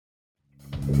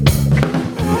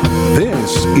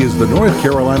is the North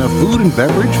Carolina Food and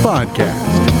Beverage Podcast.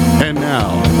 And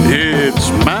now, it's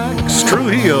Max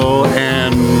Trujillo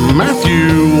and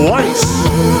Matthew Weiss.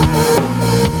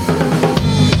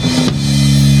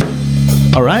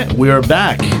 All right, we are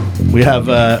back. We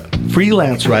have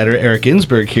freelance writer Eric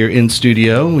Ginsberg here in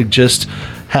studio. We just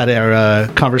had our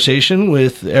conversation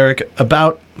with Eric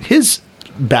about his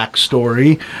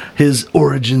backstory, his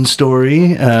origin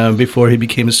story, before he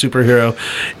became a superhero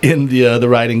in the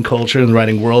writing culture and the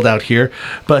writing world out here.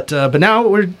 But now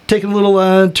we're taking a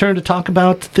little turn to talk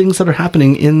about things that are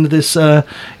happening in this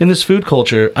food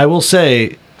culture. I will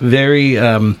say very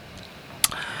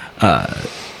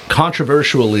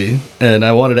controversially, and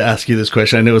I wanted to ask you this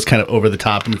question. I know it's kind of over the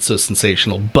top and it's so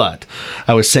sensational, but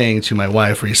I was saying to my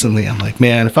wife recently, I'm like,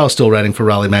 man, if I was still writing for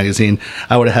Raleigh Magazine,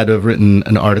 I would have had to have written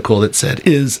an article that said,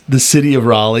 is the city of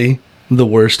Raleigh the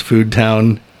worst food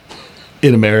town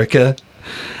in America?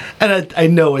 And I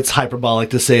know it's hyperbolic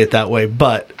to say it that way,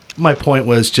 but my point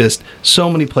was just so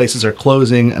many places are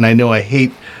closing, and I know I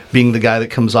hate being the guy that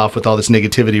comes off with all this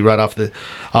negativity right off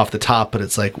the top, but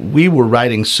it's like we were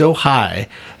riding so high,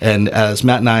 and as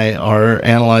Matt and I are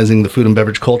analyzing the food and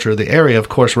beverage culture of the area, of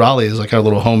course Raleigh is like our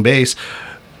little home base,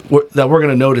 that we're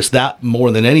going to notice that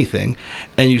more than anything.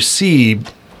 And you see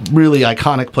really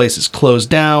iconic places close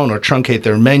down or truncate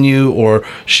their menu or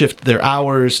shift their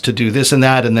hours to do this and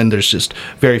that, and then there's just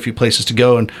very few places to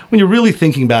go. And when you're really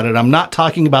thinking about it, I'm not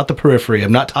talking about the periphery.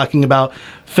 I'm not talking about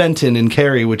Fenton and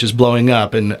Cary, which is blowing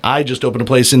up, and I just opened a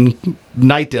place in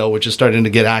Knightdale, which is starting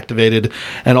to get activated,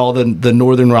 and all the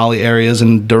northern Raleigh areas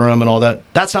and Durham and all that.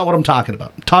 That's not what I'm talking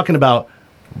about. I'm talking about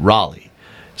Raleigh.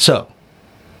 So,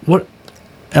 what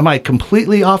am I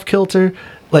completely off kilter?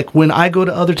 Like, when I go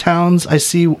to other towns, I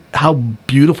see how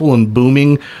beautiful and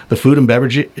booming the food and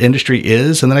beverage industry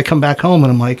is, and then I come back home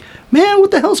and I'm like, man,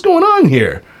 what the hell's going on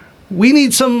here? We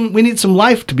need some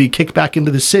life to be kicked back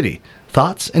into the city.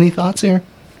 Thoughts? Any thoughts here?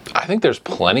 I think there's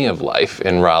plenty of life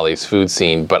in Raleigh's food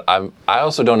scene, but I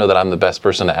also don't know that I'm the best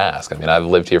person to ask. I mean, I've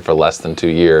lived here for less than 2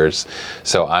 years,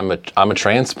 so I'm a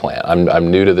transplant. I'm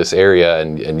new to this area,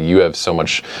 and you have so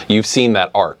much. You've seen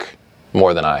that arc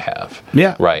more than I have.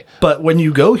 Yeah. Right. But when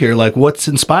you go here, like, what's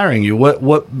inspiring you? What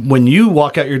when you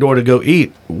walk out your door to go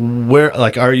eat, where,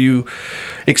 like, are you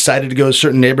excited to go to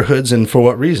certain neighborhoods, and for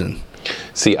what reason?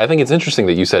 See, I think it's interesting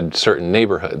that you said certain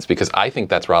neighborhoods, because I think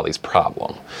that's Raleigh's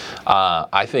problem.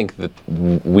 I think that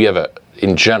we have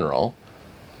in general,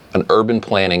 an urban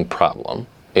planning problem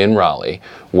in Raleigh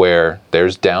where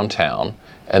there's downtown,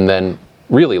 and then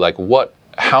really, like,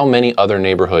 how many other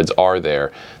neighborhoods are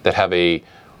there that have a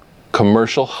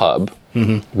commercial hub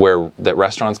where that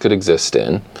restaurants could exist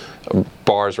in,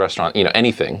 bars, restaurants,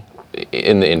 anything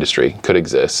in the industry could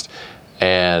exist,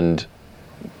 and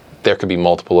there could be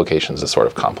multiple locations that sort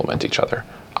of complement each other.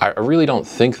 I really don't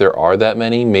think there are that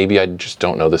many. Maybe I just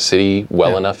don't know the city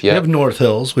well enough yet. You have North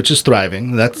Hills, which is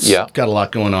thriving. That's got a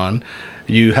lot going on.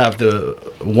 You have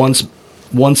the once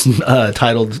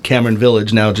titled Cameron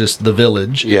Village, now just The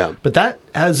Village. Yeah. But that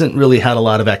hasn't really had a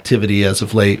lot of activity as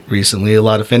of late recently.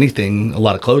 If anything, a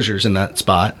lot of closures in that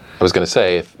spot. I was going to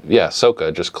say,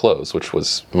 Soka just closed, which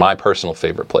was my personal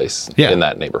favorite place in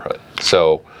that neighborhood.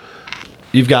 So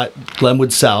you've got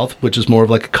Glenwood South, which is more of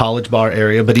like a college bar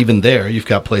area, but even there, you've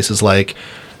got places like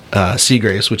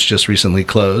Seagrace, which just recently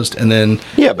closed, and then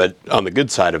but on the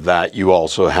good side of that, you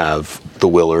also have the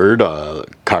Willard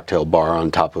cocktail bar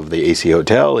on top of the AC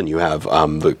Hotel, and you have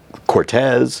the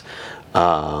Cortez.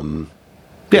 And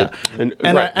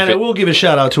I will give a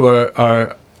shout out to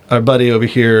our buddy over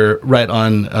here, right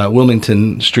on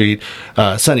Wilmington Street,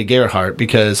 Sonny Gerhardt,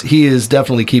 because he is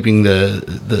definitely keeping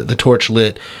the torch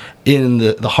lit in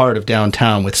the heart of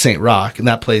downtown with St. Roch, and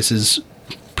that place is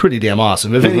pretty damn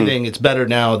awesome. If anything, it's better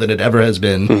now than it ever has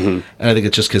been. And I think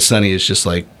it's just because Sonny is just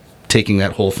like taking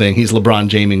that whole thing. He's LeBron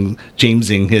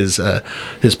Jamesing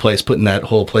his place, putting that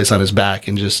whole place on his back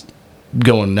and just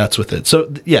going nuts with it.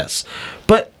 So yes,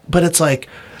 but it's like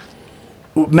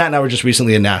Matt and I were just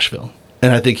recently in Nashville,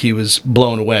 and I think he was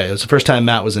blown away. It was the first time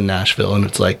Matt was in Nashville, and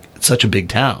it's like, it's such a big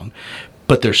town,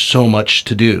 but there's so much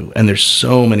to do, and there's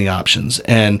so many options.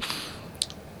 And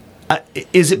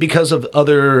is it because of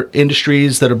other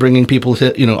industries that are bringing people to,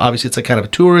 obviously it's like kind of a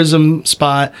tourism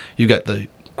spot. You got the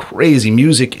crazy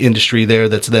music industry there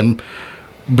that's then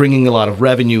bringing a lot of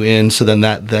revenue in. So then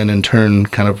that in turn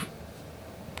kind of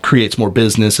creates more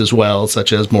business as well,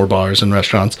 such as more bars and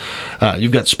restaurants.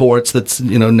 You've got sports that's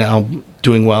now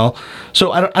doing well.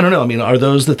 So I don't know. I mean, are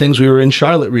those the things? We were in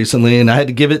Charlotte recently, and I had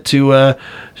to give it to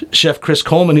Chef Chris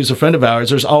Coleman, who's a friend of ours.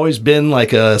 There's always been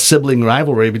like a sibling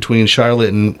rivalry between Charlotte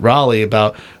and Raleigh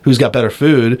about who's got better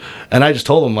food. And I just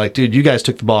told him, like, dude, you guys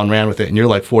took the ball and ran with it, and you're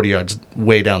like 40 yards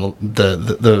way down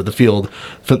the field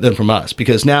than from us.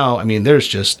 Because now, I mean, there's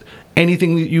just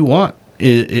anything that you want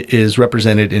is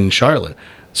represented in Charlotte.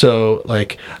 So,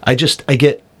 like, I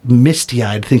get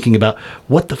misty-eyed thinking about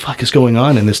what the fuck is going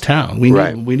on in this town. We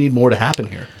need more to happen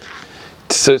here.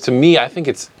 So to me, I think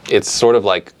it's sort of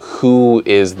like, who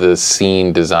is the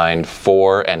scene designed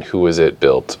for and who is it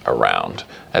built around?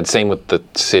 And same with the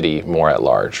city more at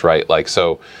large, right? Like,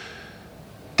 so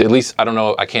at least, I don't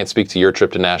know, I can't speak to your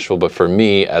trip to Nashville, but for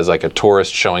me, as like a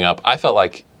tourist showing up, I felt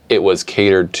like it was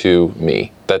catered to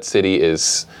me. That city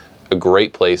is a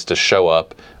great place to show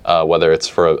up, whether it's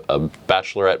for a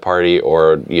bachelorette party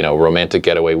or romantic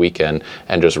getaway weekend,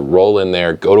 and just roll in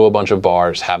there, go to a bunch of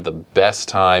bars, have the best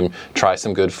time, try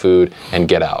some good food, and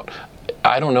get out.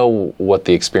 I don't know what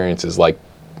the experience is like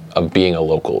of being a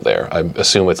local there. I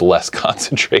assume it's less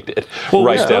concentrated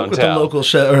downtown. With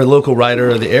the local writer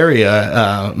of the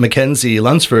area, Mackenzie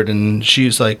Lunsford, and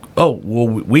she's like, "Oh,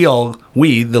 well,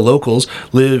 we the locals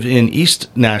live in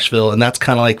East Nashville, and that's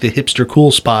kind of like the hipster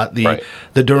cool spot, the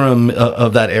Durham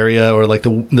of that area, or like the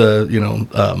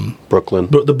Brooklyn,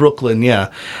 the Brooklyn,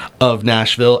 of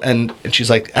Nashville." And she's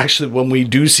like, actually, when we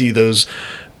do see those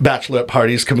bachelorette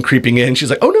parties come creeping in, she's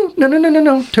like, "Oh,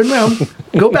 no, turn around.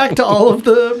 Go back to all of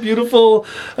the beautiful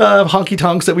honky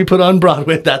tonks that we put on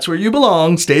Broadway. That's where you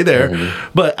belong. Stay there." Mm-hmm.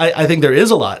 But I think there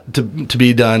is a lot to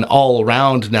be done all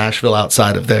around Nashville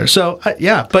outside of there. So,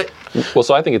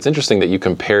 so I think it's interesting that you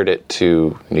compared it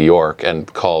to New York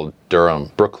and called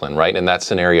Durham Brooklyn, right? In that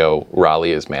scenario,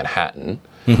 Raleigh is Manhattan.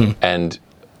 Mm-hmm. And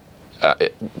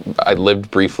I lived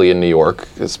briefly in New York.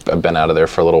 I've been out of there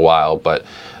for a little while, but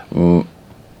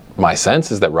my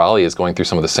sense is that Raleigh is going through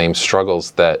some of the same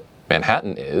struggles that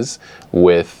Manhattan is,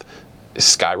 with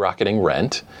skyrocketing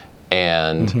rent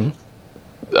and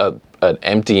an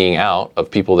emptying out of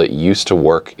people that used to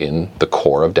work in the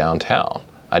core of downtown.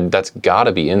 That's got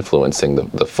to be influencing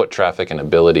the foot traffic and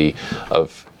ability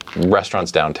of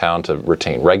restaurants downtown to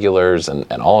retain regulars and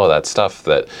all of that stuff.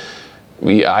 That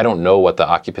I don't know what the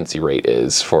occupancy rate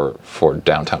is for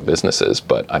downtown businesses,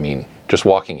 but I mean, just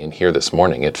walking in here this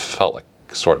morning, it felt like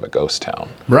sort of a ghost town.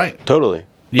 Right. Totally.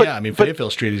 Yeah, Fayetteville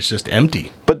Street is just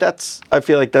empty. But I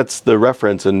feel like that's the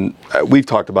reference, and we've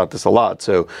talked about this a lot.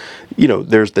 So,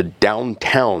 there's the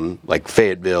downtown, like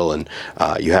Fayetteville, and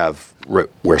you have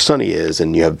where Sunny is,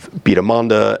 and you have Beta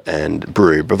Monda and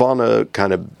Brewery Bavana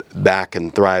kind of back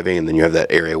and thriving, and then you have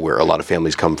that area where a lot of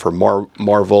families come for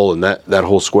Marvel and that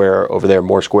whole square over there,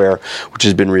 Moore Square, which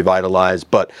has been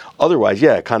revitalized. But otherwise,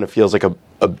 it kind of feels like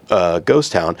a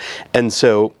ghost town. And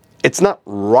so it's not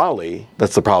Raleigh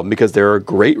that's the problem, because there are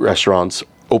great restaurants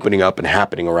opening up and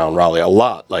happening around Raleigh a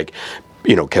lot, like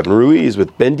Kevin Ruiz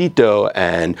with Bendito,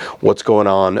 and what's going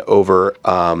on over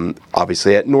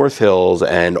obviously at North Hills,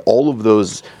 and all of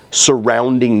those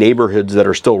surrounding neighborhoods that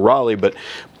are still Raleigh. But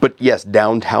yes,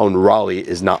 downtown Raleigh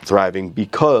is not thriving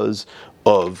because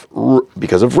of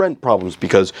rent problems,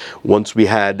 because once we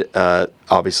had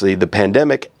obviously the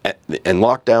pandemic and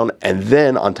lockdown, and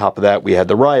then on top of that we had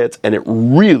the riots, and it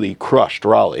really crushed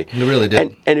Raleigh. It really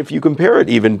did. And if you compare it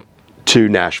even to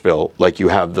Nashville, like, you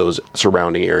have those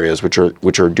surrounding areas which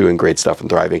are doing great stuff and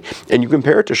thriving, and you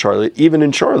compare it to Charlotte. Even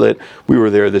in Charlotte, we were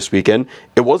there this weekend,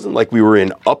 it wasn't like we were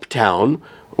in uptown,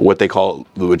 what they call,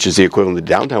 which is the equivalent to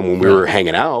downtown, when we were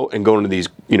hanging out and going to these,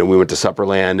 we went to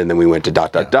Supperland, and then we went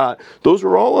to ... Those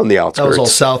were all on the outskirts. That was all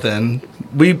South End.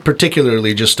 We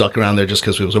particularly just stuck around there just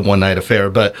because it was a one-night affair.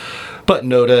 But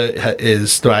Noda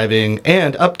is thriving,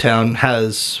 and Uptown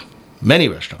has many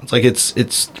restaurants. Like, it's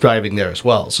thriving there as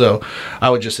well. So I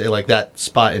would just say, like, that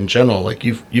spot in general, like,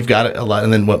 you've got a lot.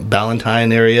 And then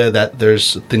Ballantyne area, that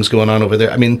there's things going on over there.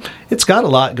 I mean, it's got a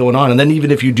lot going on. And then even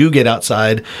if you do get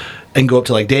outside and go up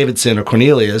to like Davidson or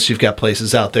Cornelius, you've got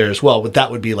places out there as well. But that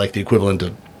would be like the equivalent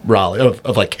of Raleigh,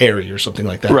 of like Cary or something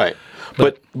like that. Right.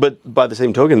 But by the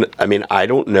same token, I mean, I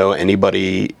don't know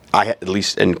anybody, at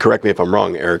least, and correct me if I'm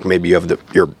wrong, Eric, maybe you have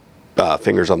your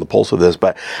fingers on the pulse of this,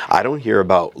 but I don't hear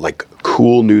about like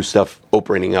cool new stuff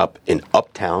opening up in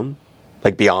Uptown,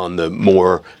 like beyond the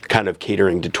more kind of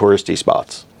catering to touristy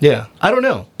spots. Yeah, I don't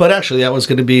know. But actually, that was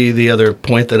going to be the other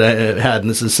point that I had, and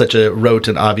this is such a rote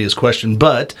and obvious question.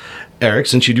 But, Eric,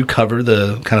 since you do cover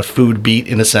the kind of food beat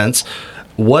in a sense,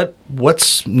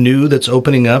 what's new that's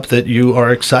opening up that you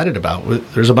are excited about?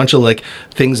 There's a bunch of like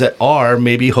things that are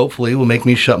maybe hopefully will make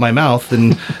me shut my mouth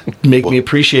and make me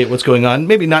appreciate what's going on.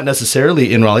 Maybe not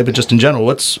necessarily in Raleigh, but just in general.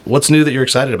 What's new that you're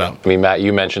excited about? I mean, Matt,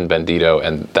 you mentioned Bendito,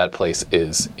 and that place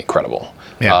is incredible.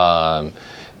 Yeah.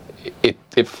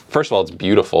 It first of all, it's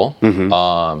beautiful.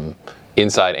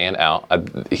 Inside and out.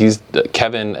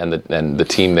 Kevin and the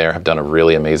team there have done a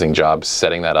really amazing job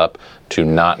setting that up to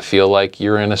not feel like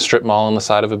you're in a strip mall on the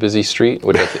side of a busy street,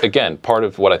 which again, part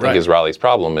of what I think Right. is Raleigh's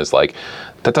problem is like,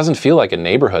 that doesn't feel like a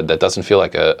neighborhood, that doesn't feel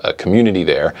like a community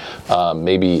there.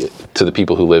 Maybe to the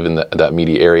people who live in that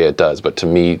immediate area it does, but to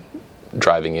me,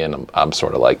 driving in, I'm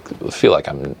sort of like, feel like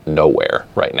I'm nowhere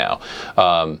right now.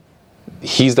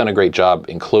 He's done a great job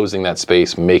in closing that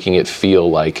space, making it feel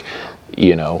like,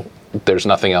 there's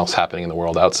nothing else happening in the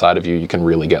world outside of you. You can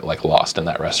really get like lost in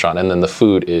that restaurant. And then the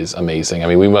food is amazing. I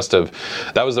mean,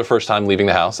 that was the first time leaving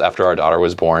the house after our daughter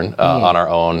was born on our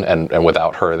own and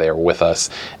without her there with us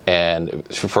and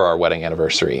for our wedding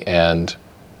anniversary. And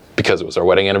because it was our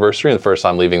wedding anniversary and the first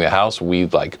time leaving the house, we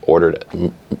like ordered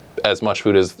as much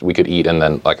food as we could eat and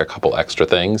then like a couple extra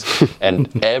things. And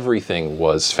everything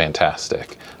was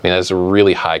fantastic. I mean, that's a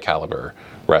really high caliber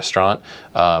restaurant.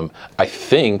 I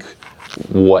think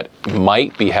what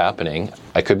might be happening,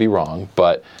 I could be wrong,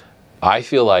 but I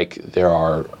feel like there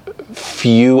are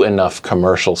few enough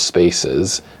commercial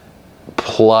spaces,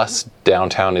 plus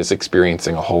downtown is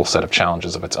experiencing a whole set of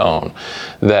challenges of its own,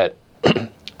 that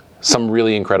some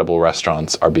really incredible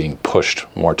restaurants are being pushed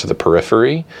more to the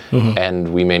periphery,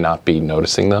 and we may not be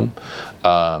noticing them.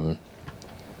 I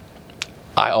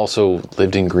also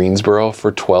lived in Greensboro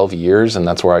for 12 years, and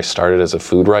that's where I started as a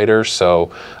food writer, so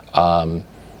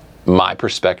my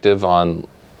perspective on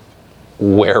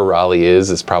where Raleigh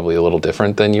is probably a little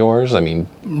different than yours. I mean,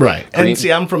 right. And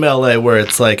see, I'm from LA where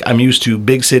it's like I'm used to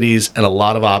big cities and a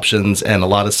lot of options and a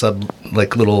lot of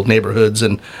little neighborhoods,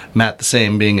 and Matt the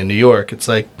same being in New York. It's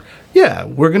like, yeah,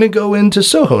 we're going to go into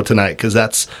Soho tonight because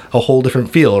that's a whole different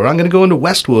feel. Or I'm going to go into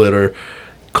Westwood or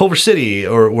Culver City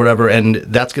or whatever, and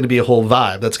that's going to be a whole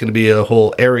vibe. That's going to be a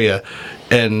whole area.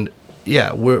 And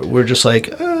yeah, we're just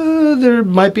like, there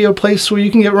might be a place where you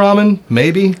can get ramen,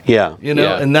 maybe. Yeah.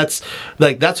 Yeah. And that's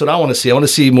what I want to see. I want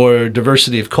to see more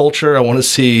diversity of culture. I want to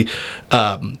see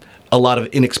a lot of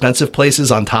inexpensive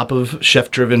places on top of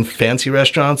chef-driven fancy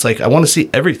restaurants. Like, I want to see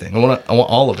everything. I want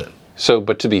all of it. So,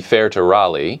 but to be fair to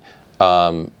Raleigh,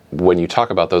 when you talk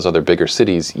about those other bigger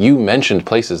cities, you mentioned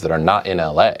places that are not in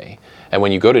LA. And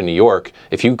when you go to New York,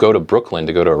 if you go to Brooklyn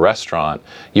to go to a restaurant,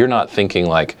 you're not thinking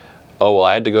like, oh, well,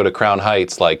 I had to go to Crown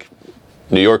Heights, like,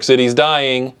 New York City's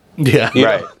dying. Yeah.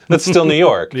 Right. That's still New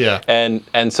York. Yeah.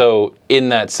 And so in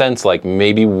that sense, like,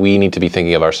 maybe we need to be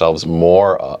thinking of ourselves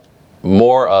more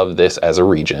of this as a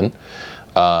region,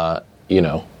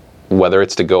 whether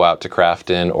it's to go out to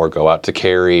Crafton or go out to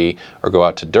Cary or go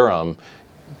out to Durham,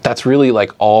 that's really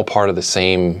like all part of the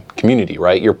same community,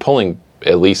 right? You're pulling,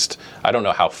 at least, I don't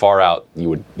know how far out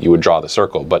you would draw the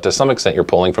circle, but to some extent you're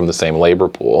pulling from the same labor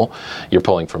pool. You're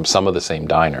pulling from some of the same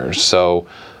diners. So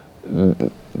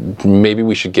maybe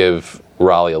we should give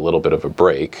Raleigh a little bit of a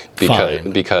break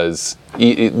because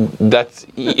that's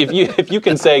if you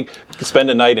can say spend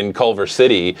a night in Culver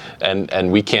City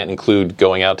and we can't include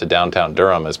going out to downtown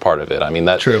Durham as part of it. I mean,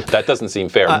 that doesn't seem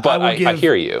fair. But I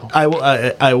hear you.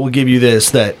 I will give you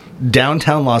this, that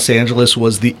downtown Los Angeles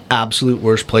was the absolute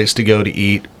worst place to go to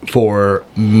eat for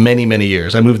many, many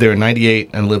years. I moved there in '98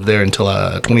 and lived there until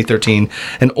 2013,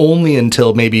 and only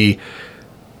until maybe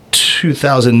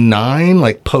 2009,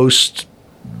 like post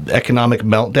economic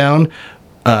meltdown,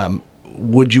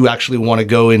 would you actually want to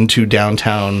go into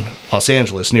downtown Los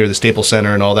Angeles near the Staples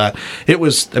Center and all that. It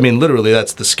was, I mean, literally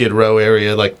that's the Skid Row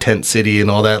area, like Tent City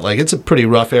and all that. Like, it's a pretty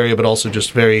rough area, but also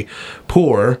just very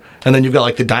poor. And then you've got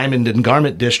like the Diamond and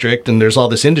Garment District, and there's all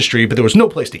this industry, but there was no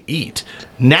place to eat.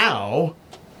 Now,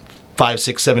 5,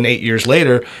 6, 7, 8 years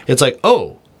later, it's like,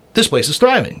 oh, this place is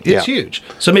thriving. It's huge.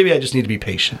 So maybe I just need to be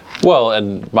patient. Well,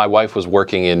 and my wife was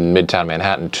working in Midtown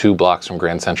Manhattan, 2 blocks from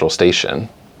Grand Central Station.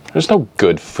 There's no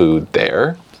good food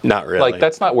there. Not really. Like,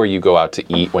 that's not where you go out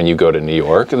to eat when you go to New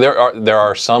York. There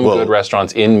are some good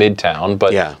restaurants in Midtown,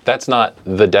 but that's not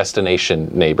the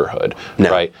destination neighborhood,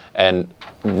 right? And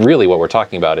really what we're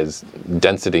talking about is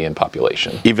density and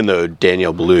population. Even though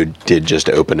Daniel Boulud did just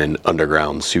open an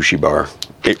underground sushi bar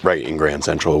right in Grand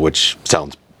Central, which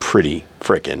sounds pretty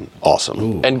freaking awesome.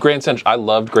 Ooh. And Grand Central, I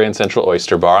loved Grand Central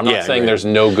Oyster Bar. I'm not saying there's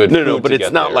no good food. No, but it's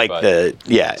not like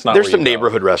there's some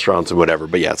neighborhood restaurants and whatever,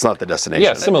 but it's not the destination.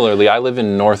 Yeah, similarly, I live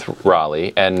in North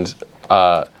Raleigh, and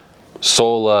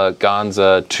Sola,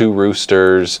 Gonza, Two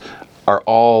Roosters are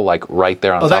all like right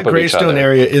there on top that of each Greystone other.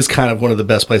 area is kind of one of the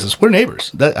best places. We're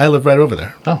neighbors. I live right over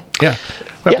there. Oh. Yeah.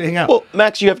 We have to hang out. Well,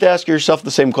 Max, you have to ask yourself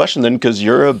the same question then, because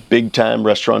you're a big-time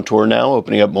restaurateur now,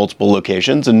 opening up multiple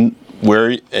locations, and Oh,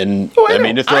 I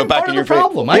mean, to throw I'm it back part in of your the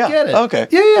problem. I get it. Okay.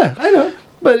 Yeah, I know.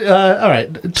 But all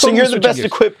right. So Totally you're the switching best gears.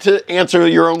 equipped to answer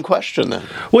your own question then.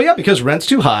 Well, yeah, because rent's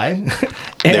too high. And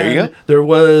There you go. There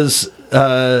was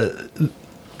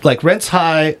rent's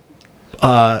high.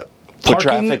 Foot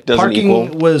traffic doesn't parking equal.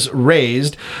 was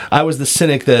raised. I was the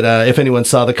cynic that if anyone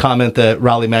saw the comment that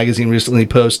Raleigh Magazine recently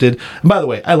posted. And by the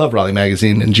way, I love Raleigh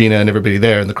Magazine and Gina and everybody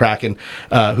there and the Kraken,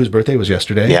 whose birthday was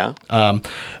yesterday. Yeah.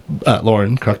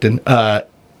 Lauren Cruckton.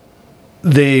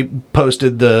 They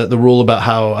posted the rule about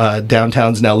how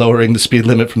downtown's now lowering the speed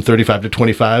limit from 35 to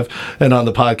 25. And on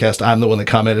the podcast, I'm the one that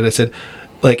commented. I said,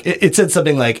 like, it said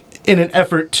something like, in an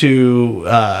effort to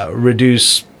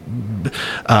reduce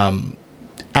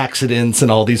accidents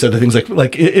and all these other things,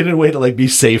 like in a way to like be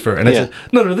safer. And I said,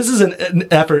 no, this is an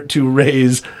effort to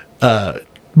raise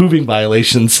moving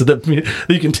violations so that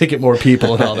you can ticket more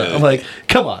people and all that. I'm like,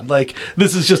 come on, like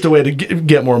this is just a way to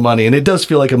get more money, and it does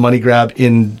feel like a money grab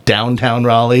in downtown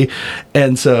Raleigh,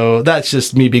 and so that's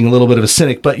just me being a little bit of a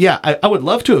cynic. But yeah, I would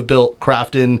love to have built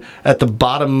Crafton at the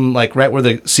bottom, like right where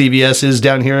the CVS is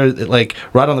down here, like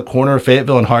right on the corner of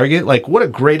Fayetteville and Hargett. Like what a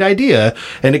great idea,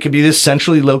 and it could be this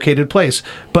centrally located place.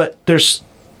 But there's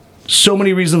so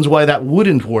many reasons why that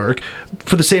wouldn't work,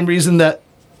 for the same reason that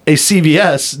a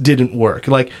CVS didn't work.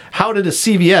 Like, how did a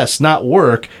CVS not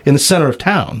work in the center of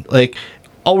town? Like,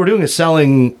 all we're doing is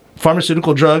selling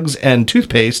pharmaceutical drugs and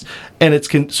toothpaste, and it's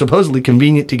supposedly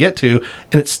convenient to get to,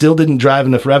 and it still didn't drive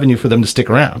enough revenue for them to stick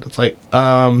around. It's like,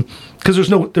 because there's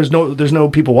no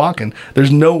people walking.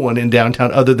 There's no one in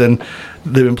downtown other than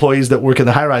the employees that work in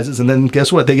the high rises, and then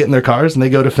guess what? They get in their cars and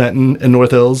they go to Fenton and North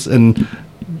Hills and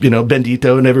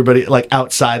Bendito and everybody like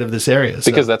outside of this area.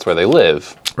 Because that's where they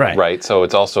live. Right. Right. So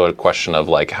it's also a question of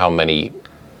like how many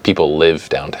people live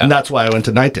downtown. And that's why I went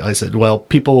to Nightdale. I said, well,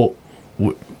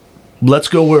 let's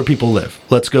go where people live.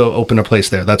 Let's go open a place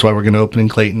there. That's why we're going to open in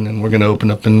Clayton, and we're going to open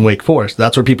up in Wake Forest.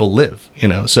 That's where people live,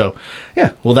 So,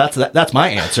 yeah, well, that's my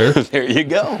answer. There you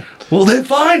go. Well, then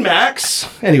fine, Max.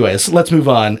 Anyways, let's move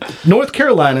on. North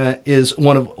Carolina is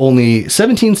one of only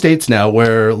 17 states now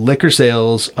where liquor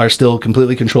sales are still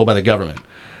completely controlled by the government.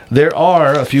 There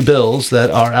are a few bills that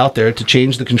are out there to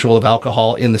change the control of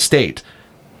alcohol in the state.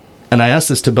 And I asked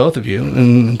this to both of you,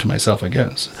 and to myself, I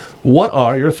guess. What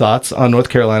are your thoughts on North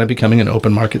Carolina becoming an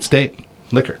open market state?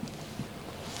 Liquor.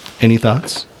 Any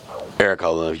thoughts? Eric,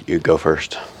 I'll let you go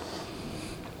first.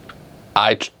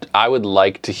 I would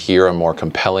like to hear a more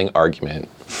compelling argument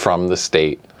from the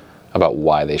state about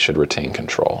why they should retain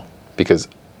control. Because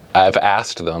I've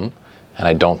asked them, and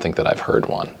I don't think that I've heard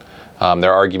one.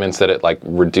 There are arguments that it like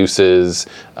reduces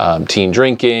teen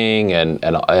drinking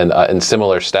and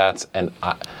similar stats, and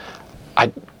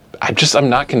I'm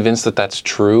not convinced that that's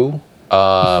true.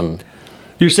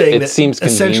 You're saying It that seems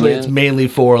essentially convenient. it's mainly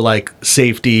for like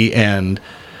safety and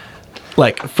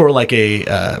like for like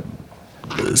a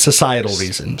societal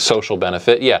reason. Social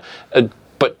benefit, yeah.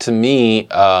 But to me,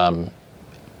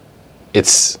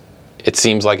 it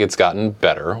seems like it's gotten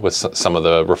better with some of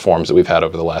the reforms that we've had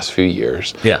over the last few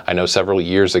years. Yeah. I know several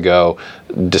years ago,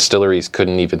 distilleries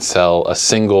couldn't even sell a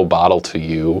single bottle to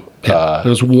you. There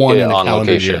was one in a on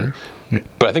calendar location. year.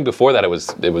 But I think before that it was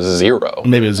zero.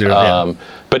 Maybe it was zero, yeah.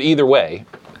 But either way,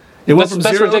 It went that's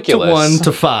from 0 ridiculous. to 1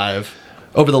 to 5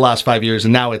 over the last 5 years,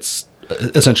 and now it's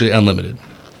essentially unlimited.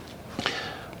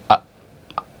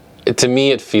 to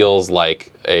me, it feels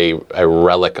like a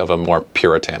relic of a more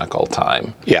puritanical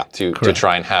time. Yeah, To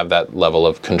try and have that level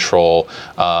of control,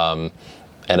 and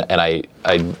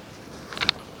I'm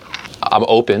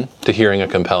open to hearing a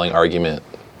compelling argument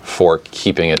for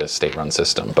keeping it a state-run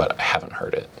system, but I haven't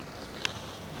heard it.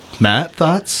 Matt,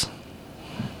 thoughts?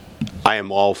 I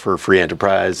am all for free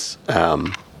enterprise.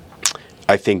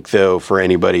 I think, though, for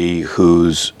anybody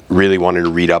who's really wanting to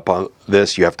read up on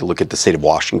this, you have to look at the state of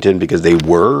Washington, because they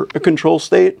were a control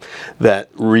state that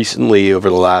recently, over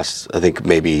the last, I think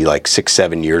maybe like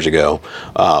 6-7 years ago,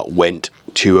 went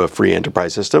to a free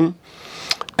enterprise system.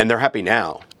 And they're happy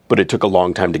now, but it took a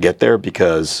long time to get there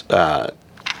because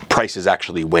prices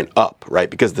actually went up, right?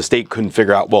 Because the state couldn't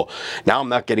figure out, well, now I'm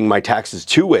not getting my taxes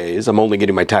 2 ways. I'm only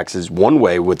getting my taxes 1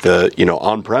 way with the,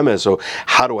 on premise. So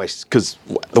how do I, because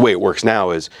the way it works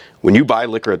now is when you buy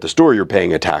liquor at the store, you're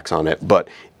paying a tax on it. But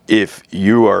if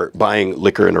you are buying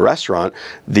liquor in a restaurant,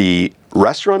 the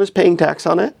restaurant is paying tax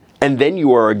on it and then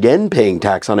you are again paying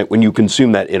tax on it when you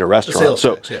consume that in a restaurant. sales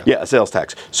tax, yeah. Yeah, a sales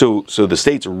tax. So the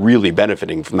state's really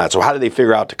benefiting from that. So how do they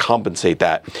figure out to compensate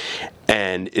that?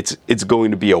 And it's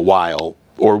going to be a while,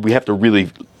 or we have to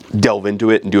really delve into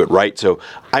it and do it right. So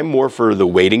I'm more for the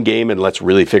waiting game, and let's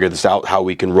really figure this out, how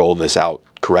we can roll this out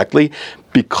correctly.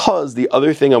 Because the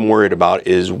other thing I'm worried about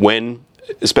is when,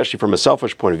 especially from a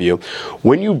selfish point of view,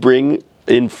 when you bring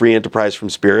in free enterprise from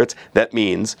spirits, that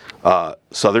means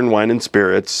Southern Wine and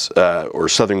Spirits, or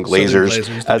Southern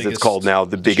Glazers, as it's called now,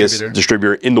 the biggest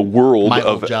distributor in the world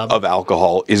of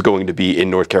alcohol, is going to be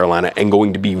in North Carolina and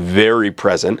going to be very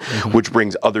present, which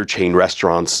brings other chain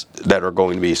restaurants that are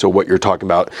going to be. So what you're talking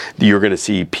about, you're going to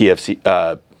see PF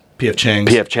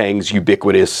Chang's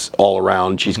ubiquitous all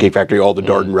around, Cheesecake Factory, all the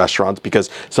Darden restaurants, because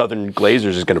Southern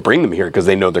Glazers is going to bring them here because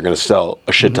they know they're going to sell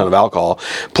a shit ton of alcohol,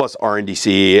 plus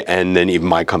RNDC, and then even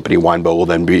my company, Winebow, will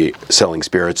then be selling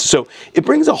spirits. So it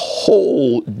brings a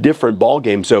whole different ball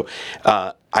game. So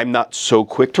I'm not so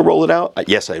quick to roll it out.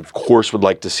 Yes, I of course would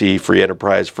like to see free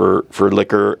enterprise for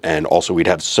liquor, and also we'd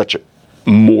have such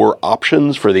more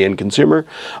options for the end consumer,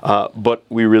 but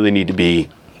we really need to be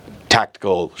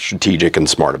tactical, strategic, and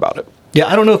smart about it. Yeah,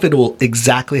 I don't know if it will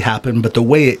exactly happen, but the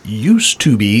way it used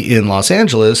to be in Los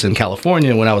Angeles and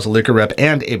California when I was a liquor rep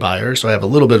and a buyer, so I have a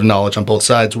little bit of knowledge on both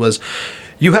sides, was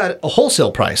you had a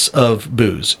wholesale price of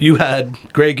booze. You had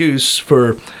Grey Goose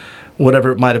for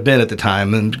whatever it might have been at the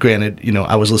time. And granted,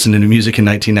 I was listening to music in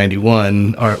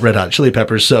 1991, or Red Hot Chili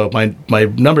Peppers, so my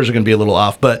numbers are going to be a little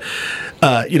off. But,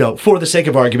 for the sake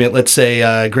of argument, let's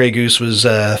say Grey Goose was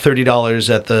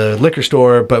 $30 at the liquor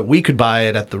store, but we could buy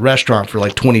it at the restaurant for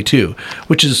like $22,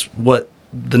 which is what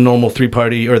the normal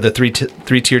three-party or the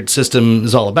three-tiered system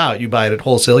is all about. You buy it at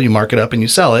wholesale, you mark it up, and you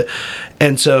sell it.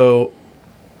 And so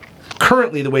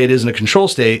currently the way it is in a control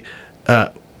state,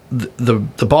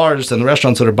 the bars and the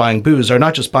restaurants that are buying booze are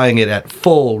not just buying it at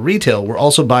full retail. We're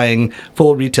also buying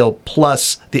full retail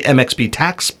plus the MXB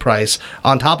tax price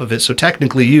on top of it. So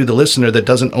technically you, the listener that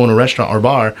doesn't own a restaurant or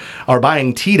bar, are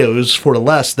buying Tito's for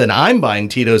less than I'm buying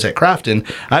Tito's at Crafton.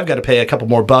 I've got to pay a couple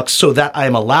more bucks so that I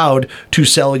am allowed to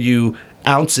sell you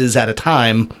ounces at a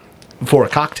time for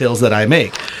cocktails that I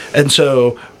make. And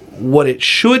so what it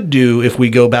should do if we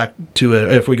go to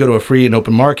a free and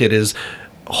open market is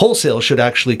wholesale should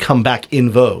actually come back in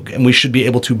vogue, and we should be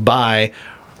able to buy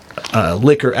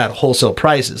liquor at wholesale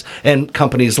prices. And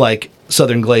companies like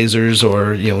Southern Glazers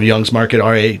or Young's Market,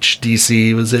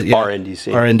 RHDC, was it? Yeah.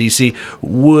 RNDC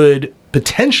would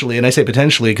potentially, and I say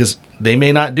potentially because they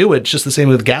may not do it. It's just the same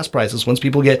with gas prices. Once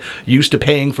people get used to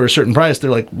paying for a certain price, they're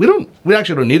like, we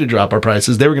actually don't need to drop our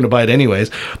prices. They were going to buy it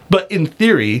anyways. But in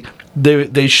theory,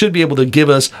 they should be able to give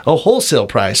us a wholesale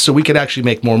price so we could actually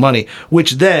make more money,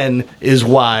 which then is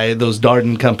why those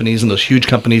Darden companies and those huge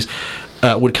companies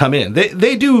would come in.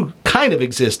 They do kind of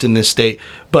exist in this state,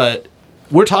 but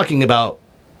we're talking about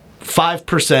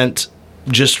 5%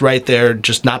 just right there,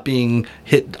 just not being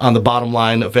hit on the bottom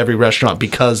line of every restaurant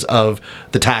because of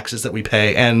the taxes that we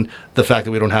pay and the fact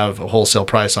that we don't have a wholesale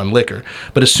price on liquor.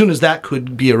 But as soon as that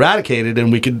could be eradicated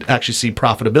and we could actually see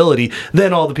profitability,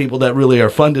 then all the people that really are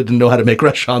funded and know how to make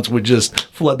restaurants would just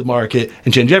flood the market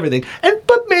and change everything.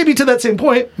 But maybe to that same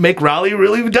point, make Raleigh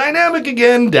really dynamic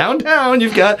again. Downtown,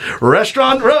 you've got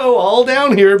Restaurant Row all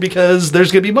down here because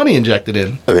there's going to be money injected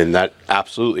in. I mean, that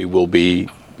absolutely will be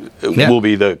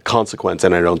the consequence,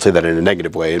 and I don't say that in a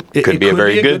negative way. It could be a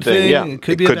very good thing. Yeah, it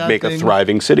could make a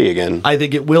thriving city again. I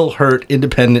think it will hurt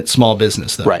independent small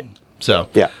business, though. Right. So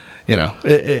yeah,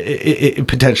 it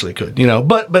potentially could.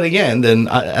 But again, then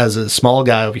as a small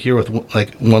guy over here with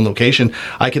like one location,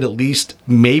 I could at least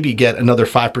maybe get another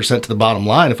 5% to the bottom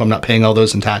line if I'm not paying all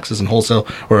those in taxes and wholesale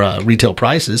or retail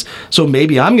prices. So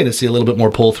maybe I'm going to see a little bit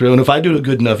more pull through, and if I do a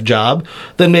good enough job,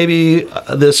 then maybe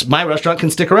my restaurant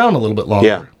can stick around a little bit longer.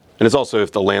 Yeah. And it's also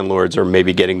if the landlords are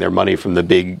maybe getting their money from the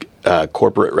big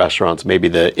corporate restaurants, maybe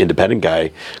the independent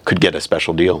guy could get a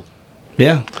special deal.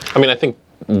 Yeah. I mean, I think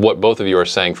what both of you are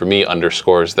saying for me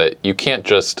underscores that you can't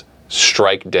just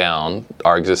strike down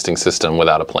our existing system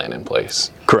without a plan in place.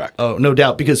 Correct. Oh, no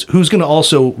doubt, because who's going to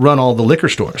also run all the liquor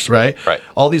stores, right? Right.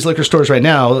 All these liquor stores right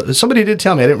now, somebody did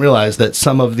tell me, I didn't realize that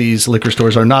some of these liquor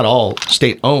stores are not all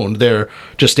state-owned. They're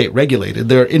just state-regulated.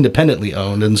 They're independently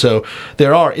owned, and so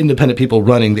there are independent people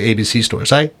running the ABC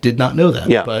stores. I did not know that.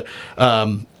 Yeah.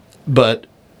 But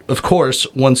of course,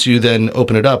 once you then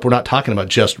open it up, we're not talking about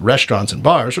just restaurants and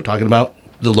bars. We're talking about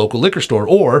the local liquor store,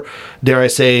 or dare I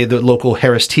say the local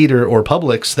Harris Teeter or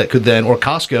Publix that could then, or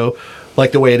Costco,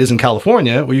 like the way it is in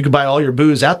California, where you could buy all your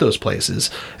booze at those places.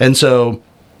 And so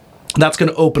that's going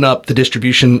to open up the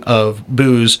distribution of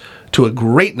booze to a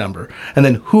great number. And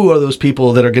then who are those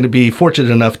people that are going to be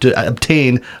fortunate enough to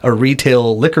obtain a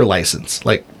retail liquor license?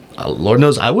 Like, Lord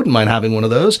knows I wouldn't mind having one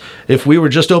of those. If we were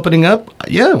just opening up,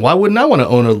 yeah, why wouldn't I want to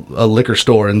own a liquor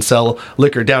store and sell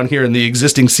liquor down here in the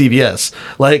existing CVS,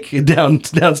 like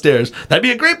downstairs? That'd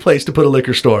be a great place to put a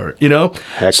liquor store, you know?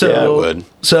 Heck yeah, it would.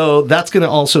 So that's going to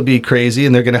also be crazy,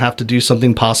 and they're going to have to do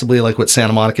something possibly like what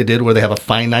Santa Monica did, where they have a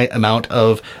finite amount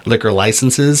of liquor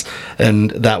licenses,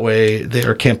 and that way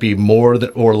there can't be more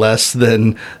or less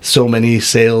than so many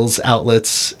sales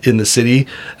outlets in the city,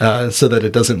 so that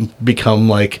it doesn't become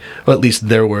like, or at least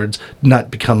their words,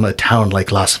 not become a town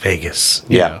like Las Vegas.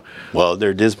 You know? Well,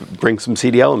 there does bring some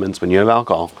seedy elements when you have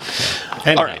alcohol.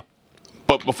 Anyway. All right.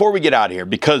 But before we get out of here,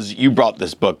 because you brought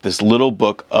this book, this little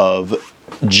book of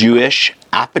Jewish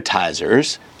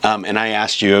appetizers, and I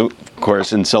asked you, of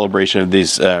course, in celebration of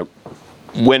these,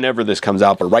 whenever this comes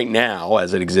out, but right now,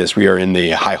 as it exists, we are in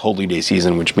the High Holy Day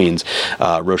season, which means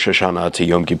Rosh Hashanah to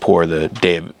Yom Kippur, the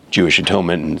Day of Jewish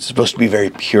Atonement, and it's supposed to be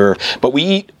very pure. But we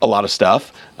eat a lot of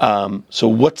stuff. So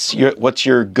what's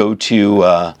your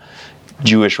go-to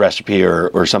Jewish recipe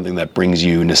or something that brings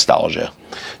you nostalgia?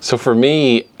 So for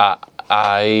me,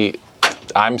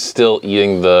 I'm still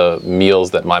eating the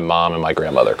meals that my mom and my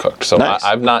grandmother cooked. So Nice.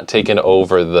 I've not taken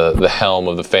over the helm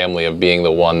of the family of being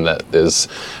the one that is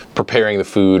preparing the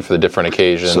food for the different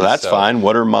occasions. So that's fine.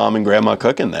 What are mom and grandma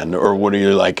cooking then? Or what are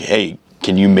you like, hey,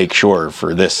 can you make sure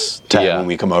for this time when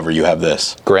we come over you have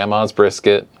this? Grandma's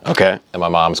brisket. Okay. And my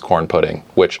mom's corn pudding,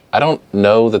 which I don't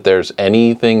know that there's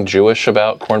anything Jewish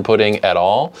about corn pudding at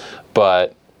all,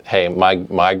 but hey,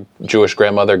 my Jewish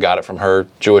grandmother got it from her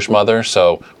Jewish mother,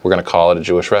 so we're going to call it a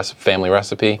Jewish family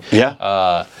recipe.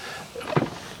 Yeah.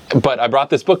 But I brought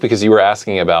this book because you were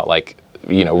asking about, like,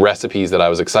 you know, recipes that I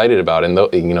was excited about, and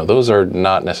you know, those are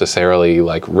not necessarily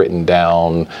like written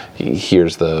down.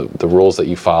 Here's the rules that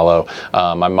you follow.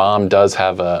 My mom does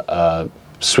have a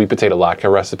sweet potato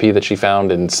latke recipe that she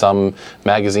found in some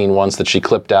magazine once that she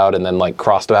clipped out and then like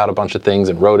crossed out a bunch of things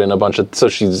and wrote in a bunch of, so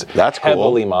she's That's cool.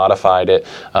 heavily modified it.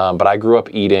 But I grew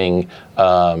up eating,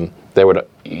 there would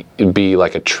be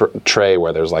like a tray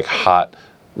where there's like hot,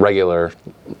 regular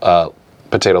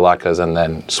potato latkes and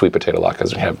then sweet potato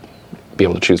latkes, and you have be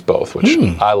able to choose both, which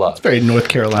I love. It's very North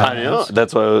Carolina. I know.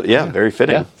 That's what, very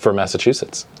fitting. Yeah, for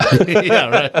Massachusetts.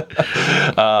 Yeah,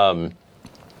 right.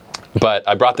 But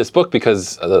I brought this book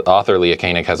because the author, Leah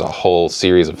Koenig, has a whole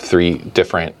series of 3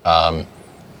 different,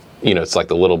 you know, it's like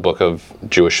the little book of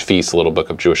Jewish feasts, a little book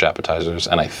of Jewish appetizers,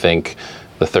 and I think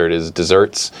the 3rd is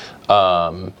desserts.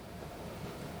 And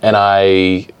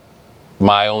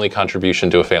my only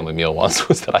contribution to a family meal once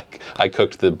was that I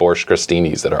cooked the borscht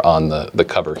crostinis that are on the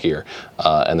cover here,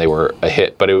 and they were a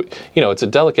hit. But it, you know, it's a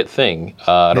delicate thing.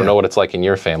 I don't know what it's like in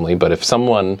your family, but if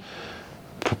someone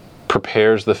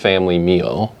prepares the family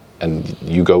meal and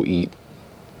you go eat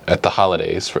at the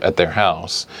holidays at their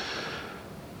house,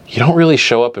 you don't really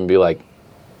show up and be like,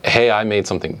 "Hey, I made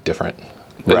something different."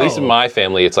 At least in my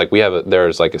family, it's like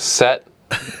there's like a set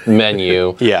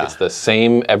menu. Yeah. It's the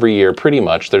same every year pretty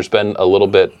much. There's been a little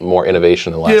bit more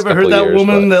innovation in the last You ever couple heard of that years.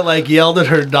 woman that like yelled at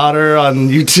her daughter on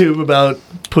YouTube about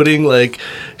putting, like,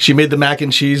 she made the mac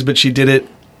and cheese, but she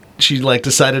like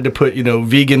decided to put, you know,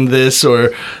 vegan this or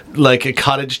like a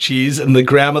cottage cheese, and the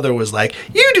grandmother was like,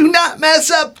 "You do not mess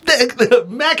up the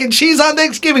mac and cheese on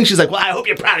Thanksgiving." She's like, "Well, I hope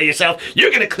you're proud of yourself. You're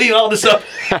gonna clean all this up."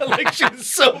 Like, she was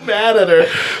so mad at her.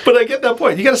 But I get that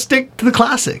point. You got to stick to the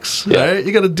classics, right?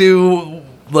 You got to do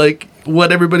like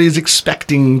what everybody's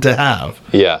expecting to have.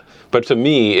 Yeah. But to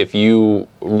me, if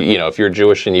if you're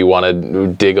Jewish and you want to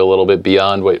dig a little bit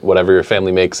beyond whatever your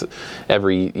family makes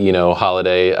every, you know,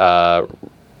 holiday,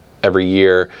 every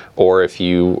year, or if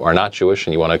you are not Jewish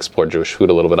and you want to explore Jewish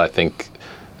food a little bit, I think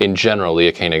in general,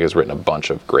 Leah Koenig has written a bunch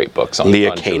of great books on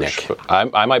Leah Jewish Koenig. food.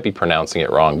 I might be pronouncing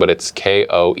it wrong, but it's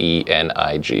Koenig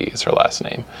is her last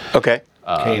name. Okay.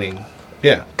 Caning.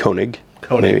 Yeah. Koenig.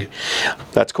 Koenig. Maybe.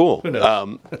 That's cool.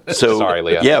 knows? So Sorry,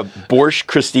 Leah. Yeah, borscht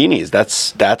crostinis.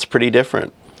 That's pretty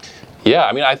different. Yeah,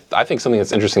 I mean, I think something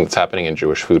that's interesting that's happening in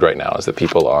Jewish food right now is that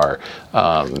people are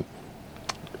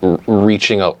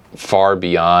reaching far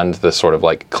beyond the sort of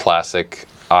like classic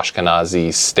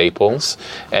Ashkenazi staples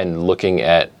and looking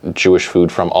at Jewish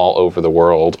food from all over the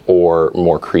world or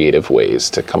more creative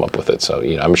ways to come up with it. So,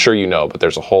 you know, I'm sure you know, but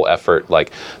there's a whole effort,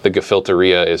 like the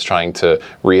Gefilteria is trying to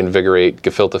reinvigorate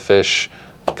gefilte fish.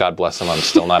 God bless them, I'm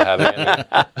still not having any.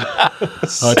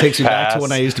 It takes me back to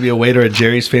when I used to be a waiter at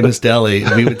Jerry's Famous Deli.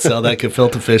 We would sell that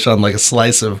gefilte fish on like a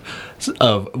slice of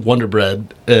Wonder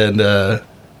Bread, and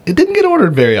it didn't get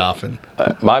ordered very often.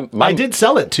 My I did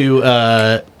sell it to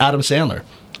Adam Sandler.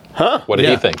 Huh? What did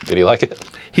Yeah. he think? Did he like it?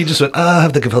 He just went, I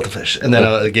have the gefilte fish. And then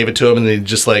I gave it to him, and then he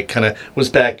just like kind of was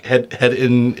back, head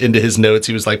into his notes.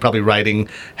 He was like probably writing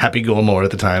Happy Gilmore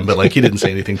at the time, but like he didn't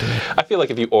say anything to me. I feel like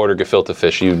if you order gefilte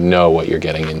fish, you know what you're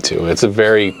getting into. It's a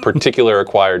very particular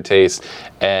acquired taste,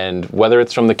 and whether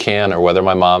it's from the can or whether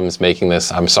my mom's making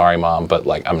this, I'm sorry, Mom, but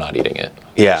like I'm not eating it.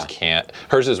 Yeah. I just can't.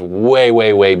 Hers is way,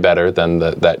 way, way better than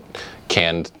that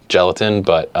canned gelatin,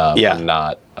 but Yeah. I'm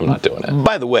not doing it.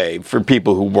 By the way, for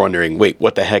people who are wondering, wait,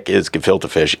 what the heck is gefilte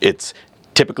fish? It's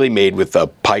typically made with a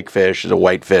pike fish, a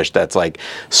white fish that's like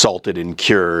salted and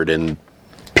cured and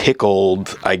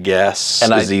pickled, I guess.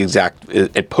 And is the exact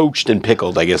poached and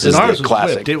pickled, I guess, is And ours the was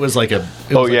classic. whipped. It was like a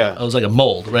yeah. it was like a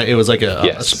mold, right? It was like a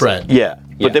Yes. spread. Yeah.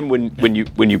 Yeah. But then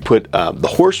when you put the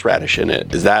horseradish in it,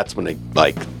 that's when it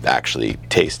like actually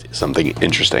tastes something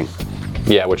interesting.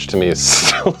 Yeah, which to me is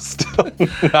still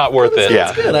not worth it.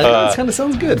 Yeah. Good. That kind of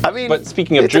sounds good. I mean, But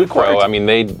speaking of it's an Drew Crow, acquired- I mean,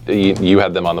 you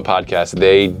had them on the podcast.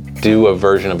 They do a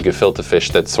version of gefilte fish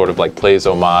that sort of like plays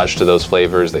homage to those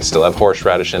flavors. They still have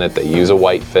horseradish in it. They use a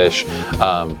white fish,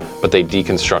 but they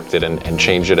deconstruct it and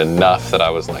change it enough that I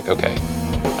was like, okay,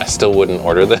 I still wouldn't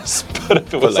order this, but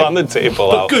if it was like- on the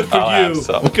table, I'll have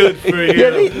some. Good for you.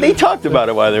 Yeah, they talked about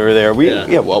it while they were there.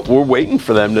 Yeah. Well, we're waiting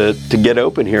for them to get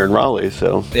open here in Raleigh.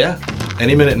 So Yeah,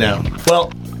 any minute now.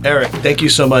 Well, Eric, thank you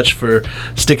so much for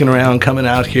sticking around, coming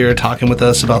out here, talking with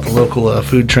us about the local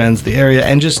food trends, of the area,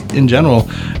 and just in general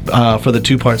for the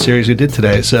 2-part series we did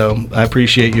today. So I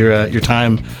appreciate your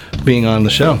time being on the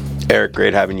show. Eric,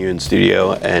 great having you in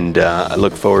studio, and I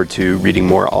look forward to reading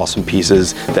more awesome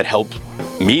pieces that help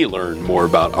me learn more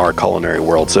about our culinary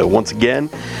world. So once again,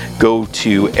 go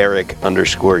to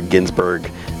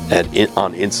Eric_Ginsberg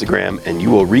on Instagram, and you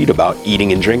will read about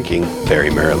eating and drinking very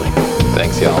merrily.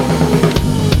 Thanks, y'all.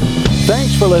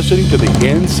 Thanks for listening to the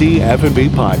NCF&B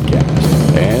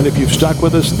podcast. And if you've stuck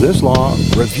with us this long,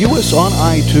 review us on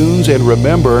iTunes, and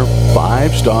remember,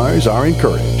 5 stars are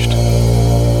encouraged.